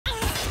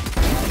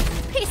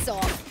Face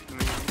off.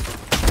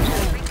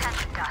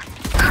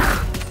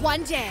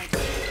 One dead.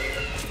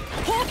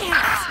 Hawk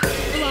out.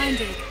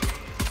 Blinded.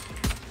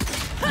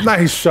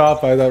 Nice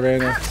shot by that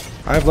Reyna.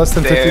 I have less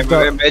than 50.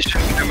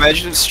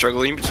 Imagine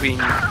struggling between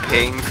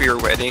paying for your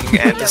wedding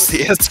and the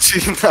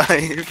CS2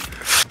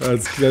 knife.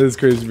 That is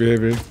crazy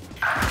behavior.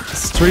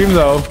 Stream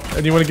though,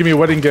 and you want to give me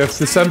wedding gifts.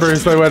 December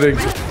is my wedding.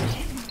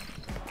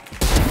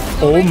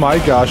 Oh my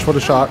gosh, what a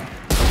shot.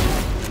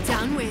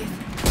 Down with.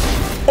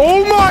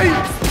 Oh my!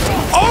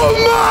 Oh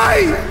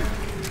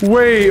my!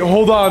 Wait,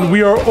 hold on.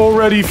 We are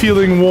already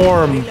feeling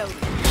warm.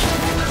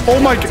 Oh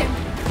my god.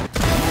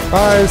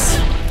 Guys.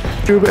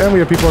 And we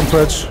have people on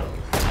Twitch.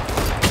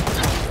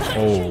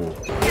 Oh.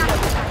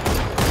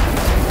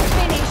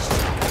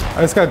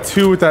 I just got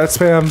 2 with that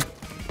spam.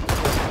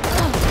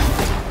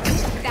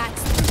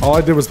 All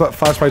I did was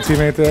flash my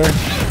teammate there.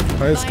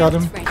 I just got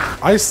him.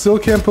 I still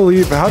can't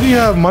believe. How do you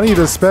have money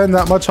to spend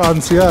that much on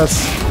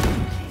CS?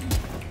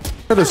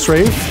 At a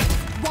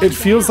strafe, it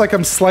feels like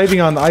I'm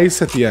sliding on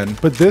ice at the end.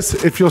 But this,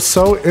 it feels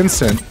so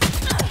instant.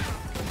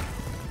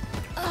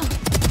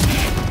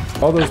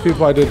 All those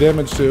people I did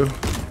damage to.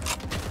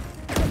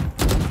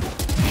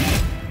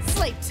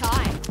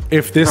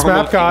 If this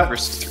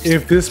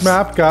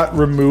map got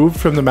removed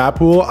from the map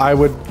pool, I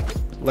would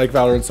like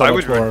Valorant so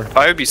much more.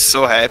 I would be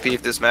so happy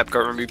if this map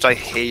got removed. I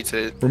hate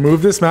it.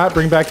 Remove this map,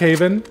 bring back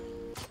Haven.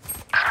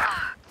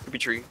 Could be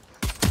tree.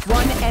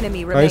 One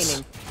enemy remaining. Nice.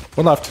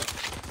 One left.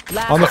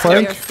 On the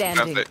flank.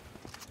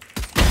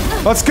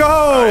 Let's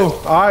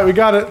go! Alright, we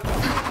got it.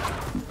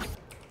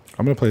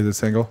 I'm gonna play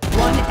this angle.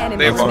 One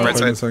enemy remaining.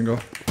 This angle.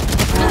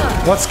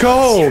 Let's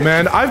go,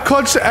 man. I've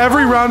clutched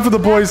every round for the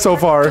boys so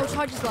far.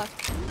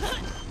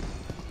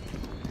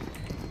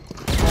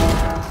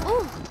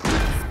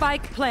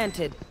 Spike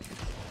planted.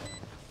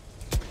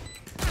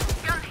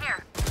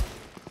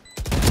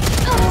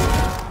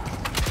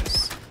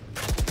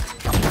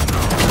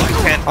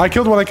 I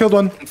killed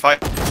one. 5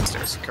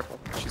 stairs. Careful.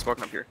 She's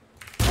walking up here.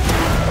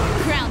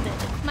 Grounded.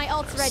 My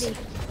ult's ready.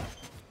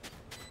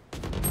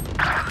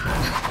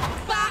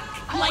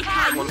 Back like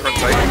One front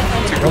side.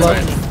 2 front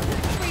side.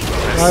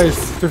 Nice.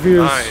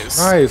 Defuse.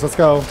 Nice. Let's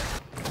go.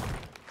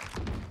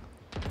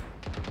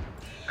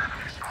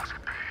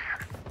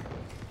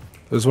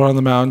 There's one on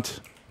the mount.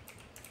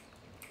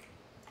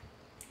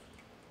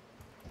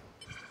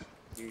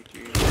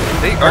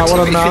 Our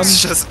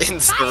teammates just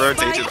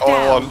insta-rotated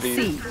all on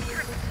B.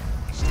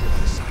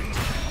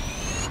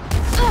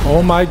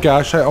 Oh my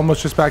gosh, I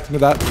almost just backed into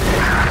that.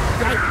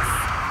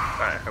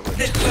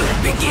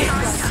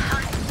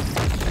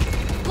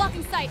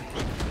 Blocking sight.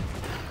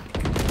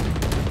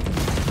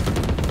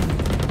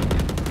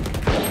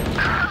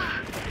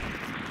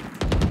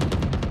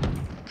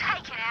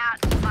 Take it out.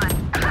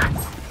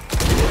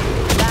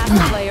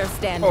 Last player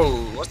standing.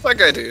 Oh, what's that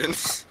guy doing?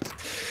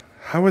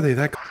 How are they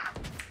that?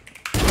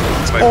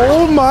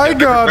 Oh my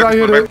god, I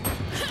hit it.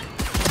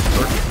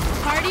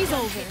 Party's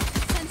over.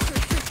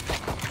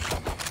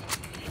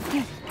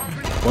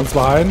 One's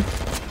behind.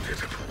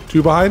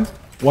 2 behind.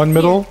 1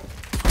 middle.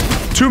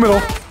 2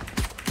 middle.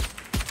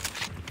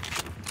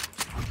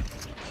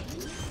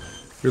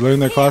 You're learning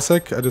their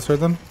classic. I just heard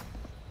them.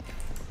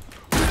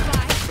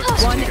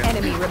 One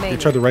enemy remaining. They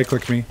tried to right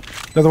click me.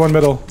 Another one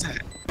middle.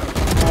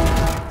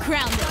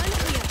 Grounded.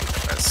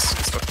 Nice.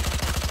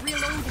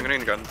 I'm gonna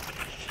need a gun.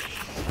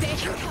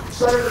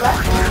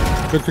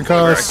 Good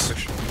concuss.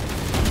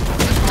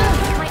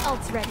 My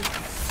ult's ready.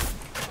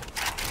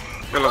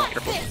 Real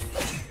careful.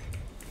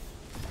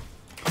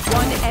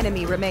 One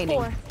enemy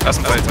remaining. That's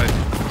some tight.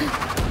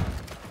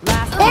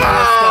 Last player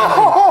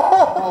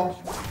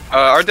standing.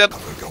 Our dead.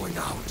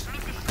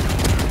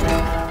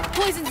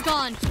 Poison's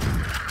gone.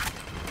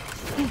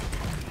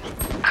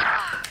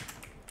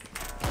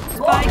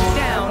 Spike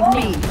down. B.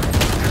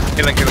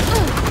 Killing.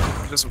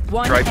 Just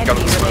One drive gun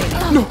enemy the smoke.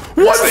 remaining. No,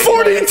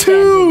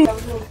 142!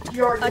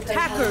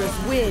 Attackers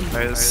win.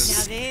 Now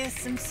Nice. there's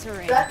some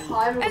serenity.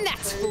 And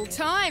that's full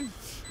time.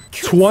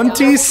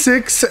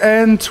 26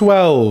 and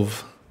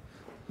 12.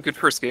 Good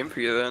first game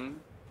for you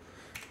then.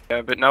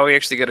 Yeah, but now we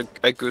actually get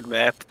a good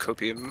map,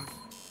 Copium.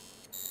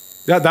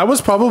 Yeah, that was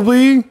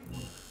probably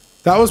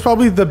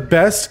the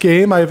best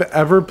game I've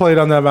ever played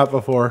on that map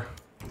before.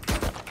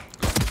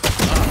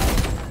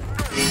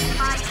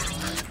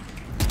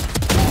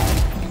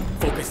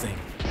 Focusing.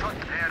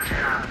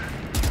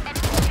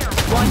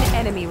 One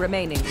enemy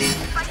remaining.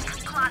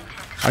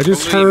 I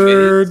just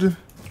heard.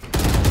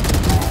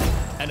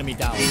 Enemy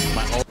down.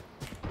 My ult.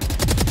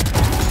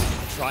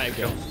 Try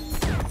again.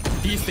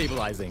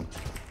 Destabilizing.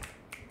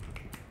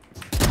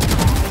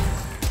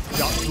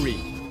 Got 3.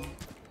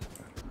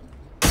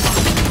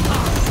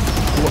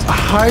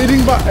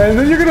 Hiding by, and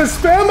then you're gonna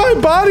spam my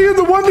body in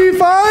the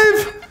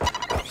 1v5?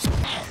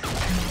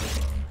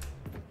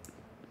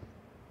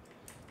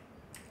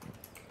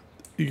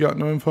 You got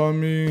no info on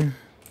me.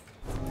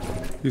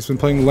 He's been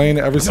playing lane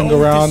every single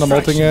round. I'm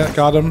ulting it.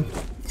 Got him.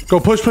 Go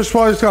push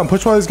while he's gone.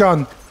 Push while he's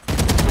gone.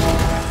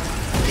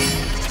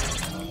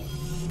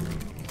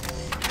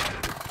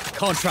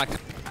 Contract.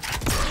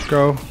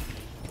 Go.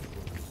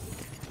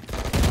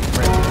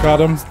 Got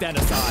him. Stand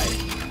aside.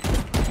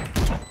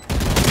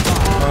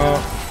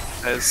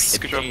 Nice.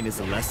 Good job. Pain is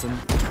a lesson.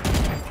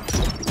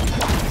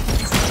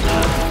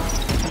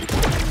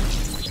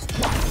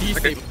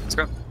 Okay, let's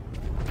go.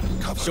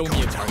 Show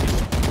me a target.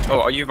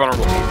 Oh, are you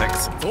vulnerable?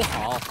 Thanks. Go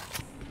hard.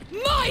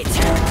 My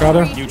turn. Got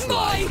him.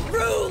 Neutralize. My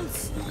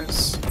rules.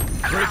 Nice.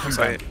 Breaking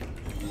Sorry. them.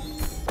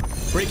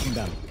 Breaking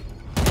them.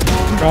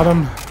 Got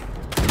him.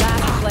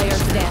 Last player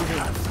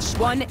standing.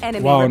 One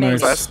enemy Wow, remaining.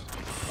 nice. Last.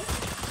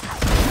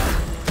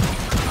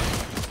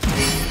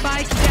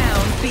 Spike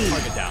down B.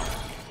 Target down.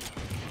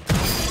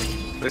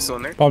 They still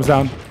in there? Bomb's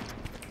down.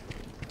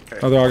 Okay.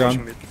 Oh, they're all Pushing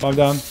gone. mid. Bomb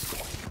down.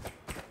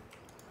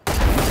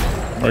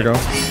 There we go.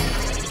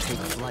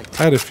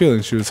 I had a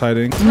feeling she was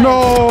hiding.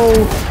 No!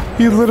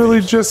 He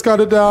literally just got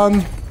it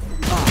down.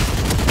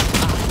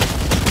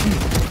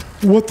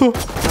 What the?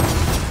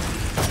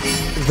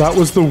 That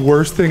was the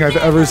worst thing I've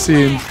ever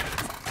seen.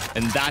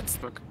 And that's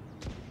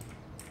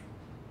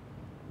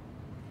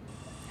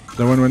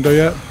No one window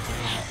yet?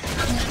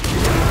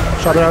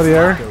 Shot her out of the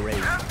air. the race.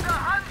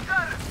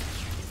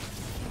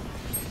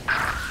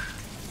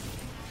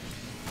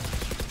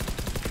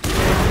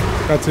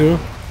 Got two.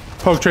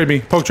 Poke trade me.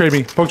 Poke trade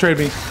me. Poke trade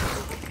me.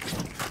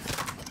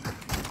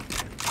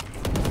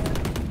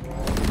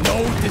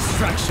 No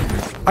distraction.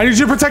 I need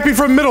you to protect me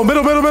from middle.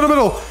 Middle.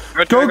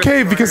 Right Go there,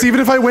 cave, because even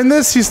if I win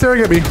this, he's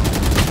staring at me.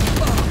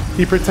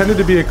 He pretended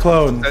to be a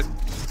clone.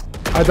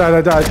 I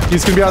died.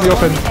 He's gonna be out in the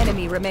open. One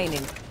enemy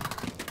remaining.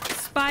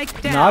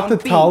 Spike down Not the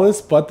B.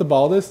 tallest, but the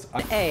baldest.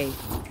 A.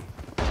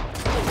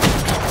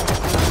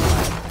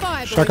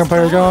 Shotgun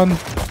player gone.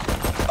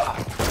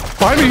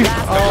 Behind me!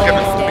 Last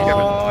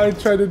Oh, I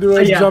tried to do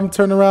a jump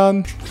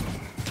turnaround.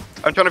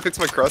 I'm trying to fix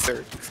my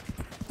crosshair.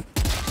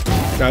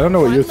 Yeah, I don't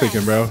know what you're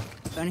thinking, bro.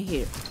 Gonna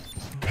hit.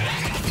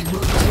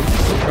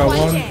 Got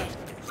one.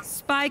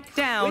 Spike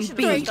down B.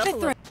 Three.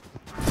 Three.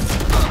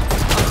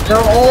 They're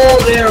all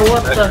there,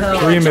 what the hell?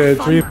 3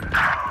 mid. 3. Oh,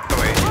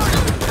 wait.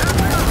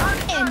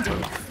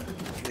 Ended.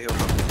 Deal.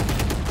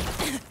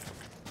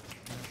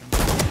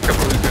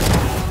 Couple of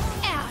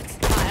Out.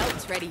 My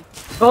ult's ready.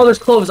 Oh, this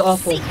clove is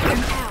awful.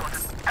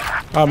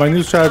 Oh, my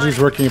new strategy is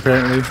working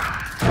apparently.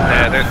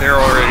 Yeah, they're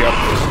already up.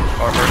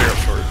 Already up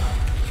short.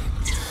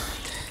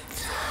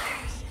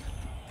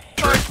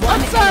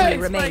 One enemy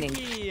remaining.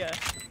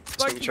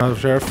 Oh,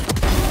 sheriff.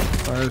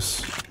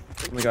 Nice.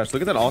 Oh my gosh,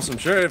 look at that awesome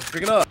shirt.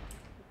 Pick it up.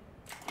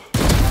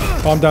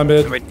 Bomb down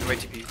mid. Wait,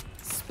 TP.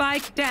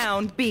 Spike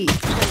down B.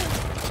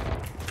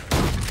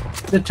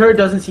 The turret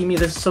doesn't see me,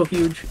 this is so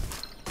huge.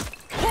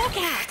 Hawk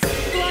out.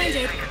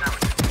 Blinded.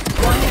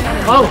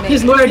 Oh,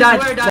 he's lawyer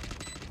died.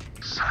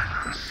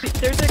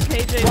 There's a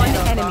KJ. One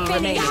enemy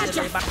remaining.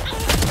 Gotcha.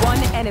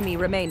 One enemy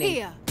remaining.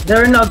 Here.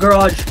 They're in the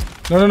garage.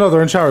 No,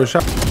 they're in showers.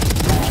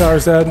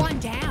 Shower's dead. One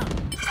down.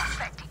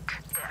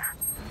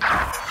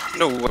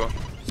 No.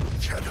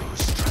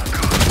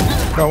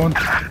 Got one.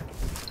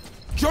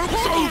 Joke's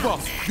over.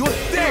 You're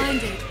dead.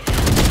 Blinded.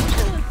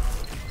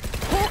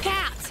 Hawk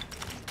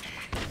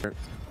out.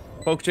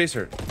 Poke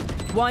chaser.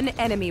 One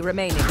enemy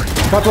remaining.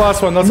 Got the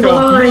last one. Let's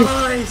go.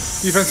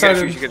 Nice. Defense Good,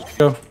 sided. good.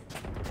 Go.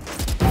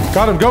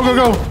 Got him. Go.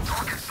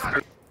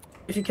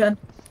 If you can.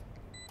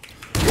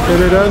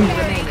 They're done.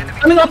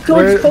 Coming up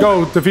towards Poke.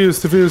 Go.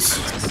 Defuse.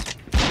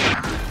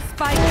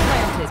 Spike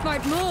planted.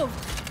 Smart move.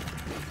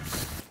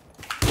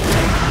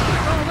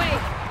 Go away.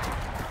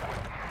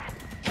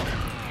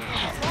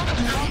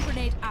 Bomb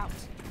grenade out.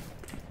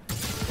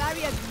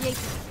 Barrier created.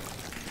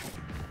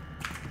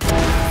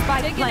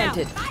 Spike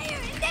planted.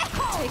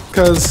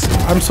 Because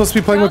I'm supposed to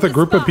be playing with a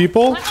group of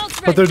people,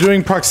 but they're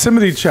doing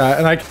proximity chat,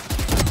 and I.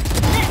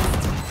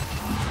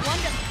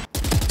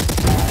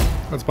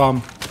 That's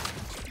bomb.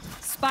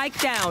 Spike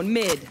down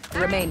mid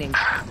remaining.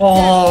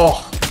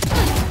 Oh.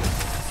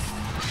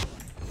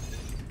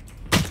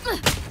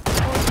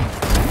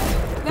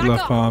 Back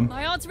Left up. bomb.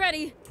 My ult's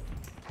ready.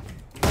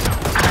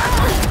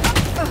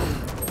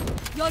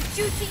 Your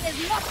duty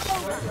is not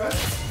over.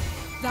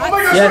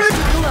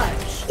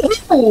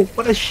 Yes. Oh,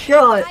 what a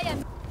shot. I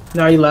am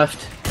No, he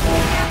left.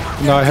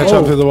 No, I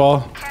headshot through the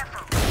wall.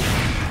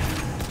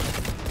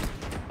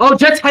 Oh,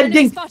 Jet's head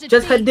dinked.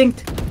 Jet's head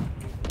dinked.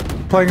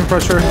 Playing in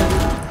pressure.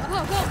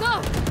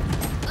 go.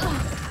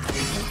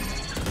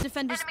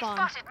 Defender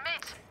spawn.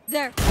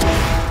 There.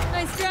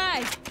 Nice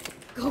try.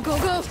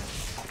 Go.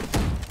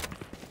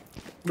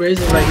 Raze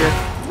is right here.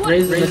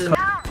 Raze is in the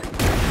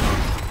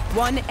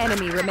One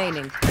enemy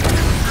remaining.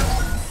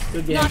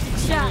 Good game. Not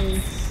a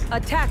chance.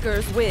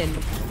 Attackers win.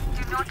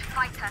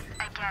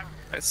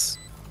 Nice.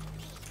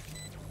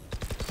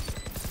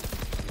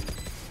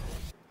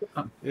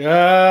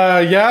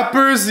 Yeah,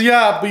 yappers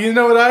yap. But you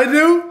know what I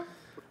do?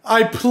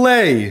 I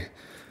play.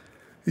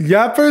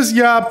 Yappers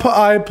yap,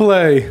 I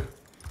play.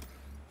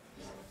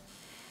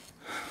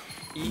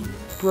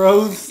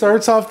 Bro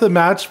starts off the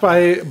match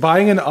by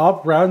buying an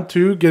up round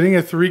 2, getting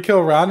a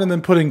 3-kill round, and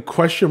then putting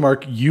question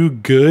mark, you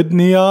good,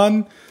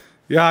 Neon?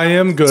 Yeah, I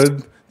am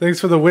good. Thanks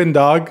for the win,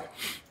 dog.